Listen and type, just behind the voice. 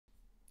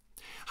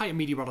Hi, I'm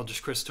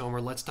Meteorologist Chris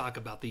Tomer. Let's talk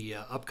about the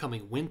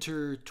upcoming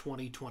winter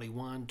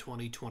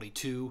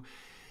 2021-2022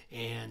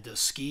 and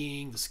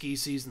skiing, the ski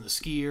season, the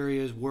ski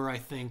areas, where I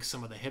think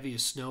some of the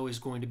heaviest snow is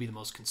going to be, the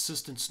most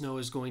consistent snow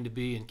is going to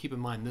be. And keep in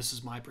mind, this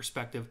is my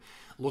perspective,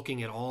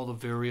 looking at all the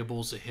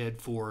variables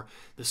ahead for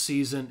the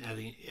season.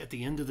 At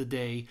the end of the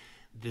day,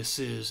 this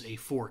is a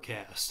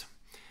forecast.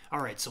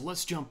 All right, so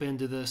let's jump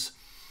into this.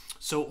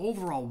 So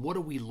overall, what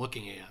are we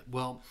looking at?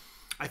 Well,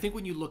 I think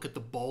when you look at the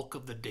bulk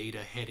of the data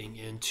heading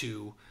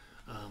into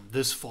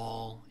this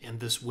fall and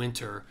this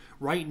winter,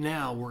 right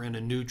now we're in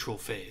a neutral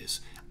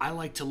phase. I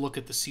like to look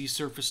at the sea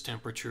surface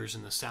temperatures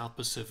in the South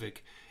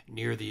Pacific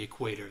near the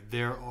equator.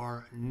 There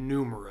are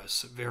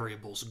numerous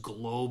variables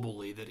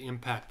globally that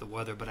impact the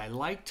weather, but I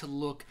like to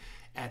look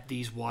at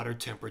these water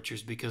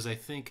temperatures because I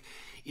think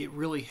it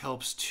really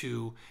helps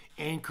to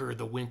anchor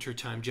the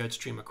wintertime jet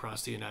stream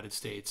across the United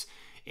States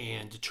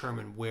and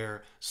determine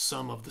where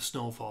some of the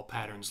snowfall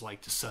patterns like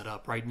to set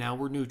up. Right now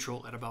we're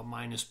neutral at about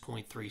minus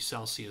 0.3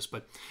 Celsius,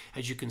 but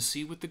as you can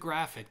see with the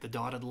graphic, the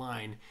dotted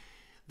line,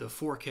 the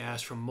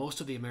forecast from most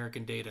of the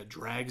American data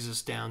drags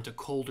us down to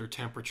colder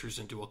temperatures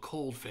into a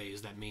cold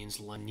phase. That means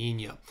La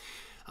Nina.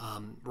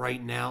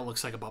 Right now it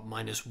looks like about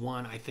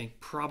 -1. I think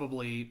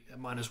probably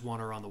 -1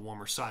 or on the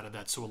warmer side of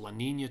that. So a La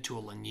Nina to a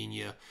La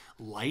Nina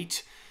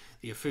light.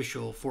 The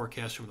official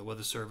forecast from the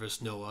Weather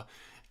Service, NOAA,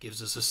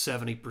 gives us a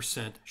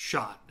 70%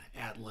 shot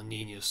at La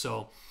Nina.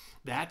 So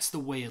that's the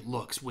way it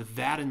looks. With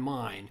that in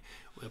mind,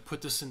 we'll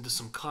put this into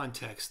some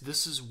context.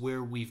 This is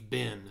where we've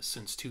been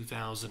since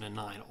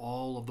 2009.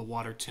 All of the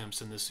water temps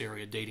in this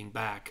area dating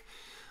back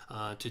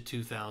to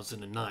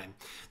 2009.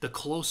 The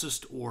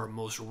closest or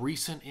most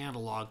recent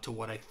analog to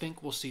what I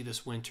think we'll see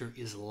this winter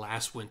is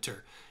last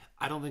winter.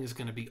 I don't think it's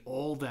going to be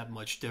all that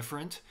much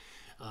different.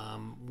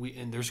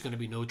 And there's going to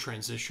be no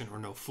transition or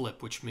no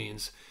flip, which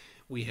means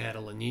we had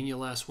a La Nina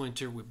last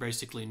winter. We're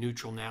basically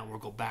neutral now, and we'll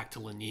go back to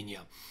La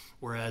Nina.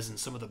 Whereas in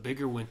some of the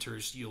bigger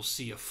winters, you'll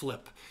see a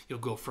flip. You'll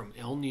go from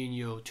El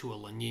Nino to a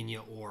La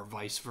Nina or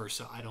vice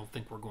versa. I don't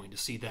think we're going to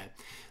see that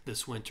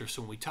this winter.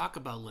 So when we talk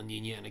about La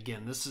Nina, and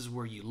again, this is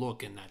where you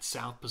look in that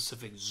South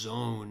Pacific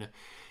zone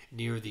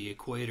near the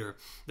equator,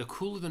 the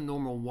cooler than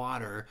normal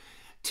water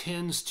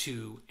tends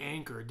to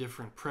anchor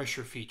different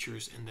pressure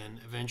features and then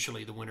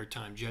eventually the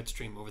wintertime jet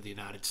stream over the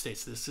United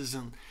States. This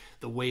isn't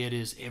the way it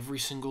is every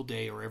single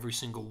day or every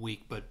single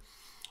week, but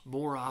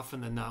more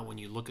often than not, when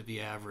you look at the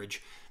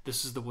average,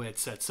 this is the way it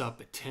sets up.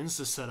 It tends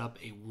to set up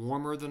a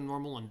warmer than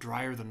normal and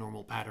drier than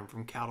normal pattern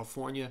from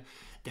California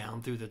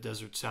down through the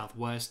desert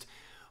Southwest.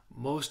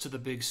 Most of the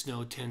big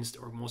snow tends,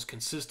 or most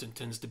consistent,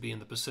 tends to be in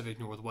the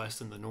Pacific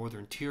Northwest and the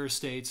northern tier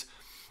states.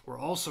 We're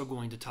also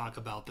going to talk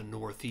about the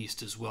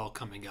Northeast as well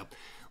coming up.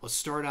 Let's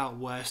start out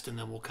west and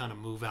then we'll kind of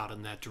move out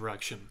in that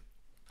direction.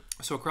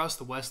 So across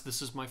the west, this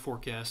is my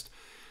forecast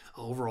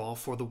overall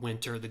for the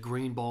winter. The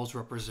green balls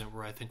represent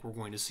where I think we're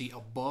going to see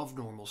above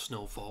normal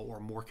snowfall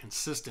or more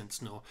consistent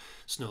snow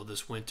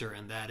this winter,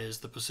 and that is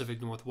the Pacific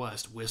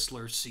Northwest,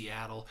 Whistler,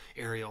 Seattle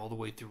area all the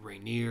way through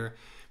Rainier,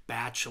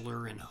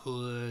 Bachelor and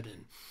Hood,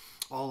 and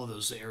all of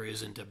those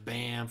areas into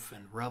Banff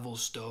and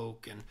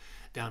Revelstoke and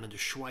down into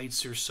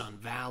Schweitzer, Sun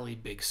Valley,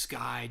 Big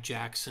Sky,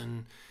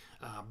 Jackson,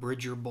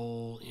 Bridger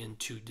Bowl,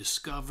 into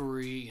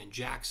Discovery and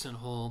Jackson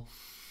Hole.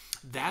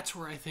 That's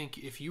where I think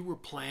if you were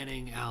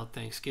planning out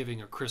Thanksgiving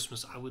or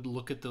Christmas, I would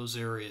look at those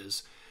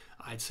areas.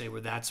 I'd say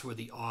that's where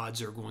the odds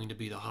are going to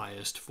be the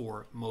highest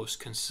for most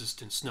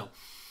consistent snow.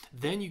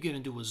 Then you get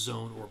into a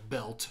zone or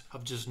belt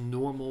of just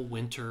normal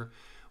winter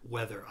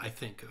weather. I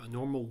think a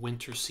normal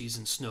winter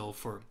season snow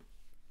for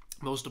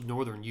most of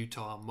northern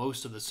Utah,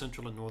 most of the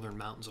central and northern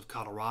mountains of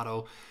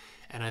Colorado,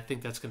 and I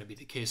think that's going to be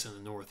the case in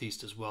the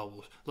Northeast as well.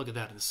 We'll look at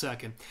that in a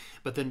second.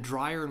 But then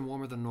drier and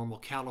warmer than normal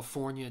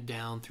California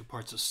down through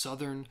parts of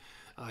southern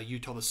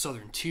Utah, the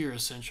southern tier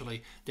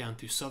essentially, down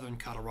through southern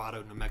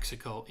Colorado, New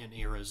Mexico, and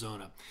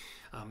Arizona.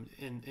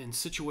 In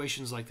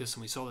situations like this,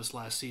 and we saw this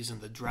last season,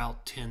 the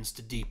drought tends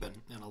to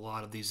deepen in a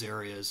lot of these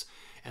areas,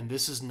 and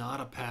this is not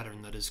a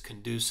pattern that is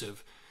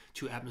conducive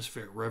to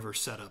atmospheric river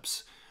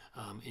setups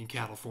in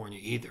California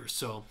either.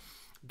 So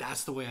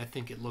that's the way I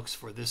think it looks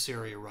for this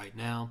area right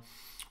now.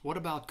 What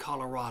about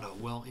Colorado?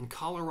 Well, in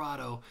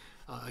Colorado,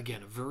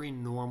 again, a very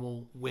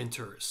normal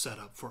winter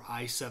setup for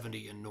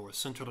I-70 in north,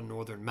 central and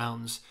northern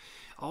mountains.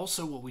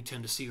 Also, what we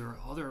tend to see are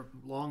other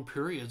long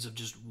periods of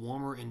just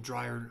warmer and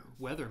drier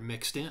weather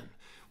mixed in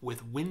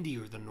with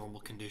windier than normal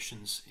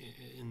conditions,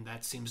 and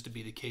that seems to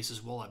be the case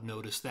as well. I've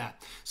noticed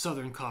that.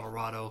 Southern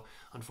Colorado,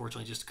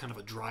 unfortunately, just kind of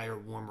a drier,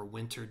 warmer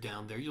winter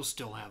down there. You'll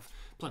still have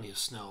plenty of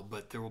snow,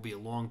 but there will be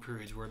long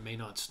periods where it may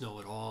not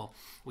snow at all.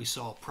 We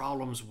saw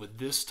problems with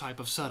this type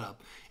of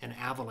setup and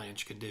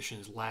avalanche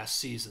conditions last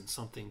season,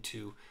 something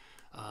to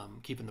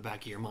keep in the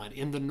back of your mind.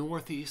 In the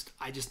Northeast,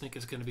 I just think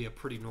it's going to be a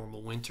pretty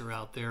normal winter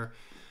out there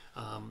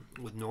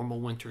with normal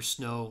winter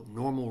snow,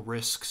 normal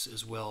risks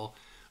as well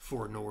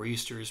for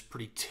nor'easters,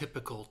 pretty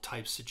typical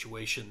type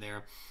situation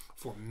there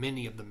for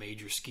many of the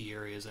major ski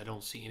areas. I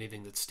don't see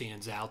anything that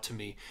stands out to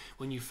me.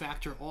 When you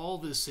factor all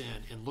this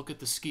in and look at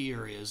the ski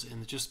areas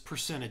and just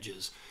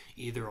percentages,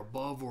 either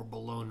above or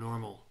below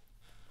normal,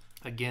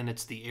 again,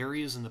 it's the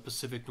areas in the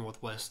Pacific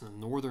Northwest and the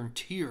northern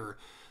tier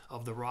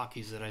of the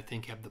Rockies that I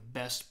think have the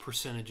best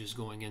percentages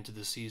going into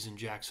the season.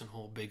 Jackson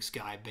Hole, Big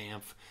Sky,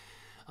 Banff,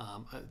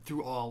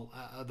 through all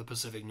the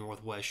Pacific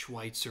Northwest,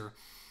 Schweitzer,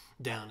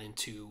 down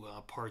into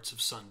parts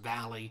of Sun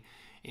Valley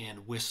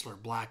and Whistler,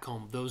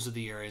 Blackcomb. Those are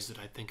the areas that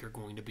I think are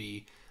going to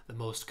be the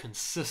most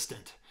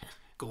consistent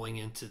going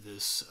into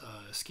this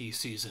ski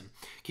season.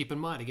 Keep in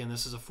mind, again,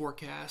 this is a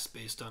forecast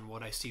based on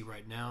what I see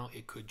right now.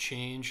 It could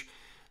change.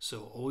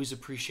 So always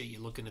appreciate you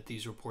looking at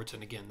these reports.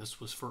 And again, this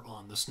was for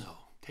On the Snow.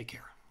 Take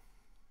care.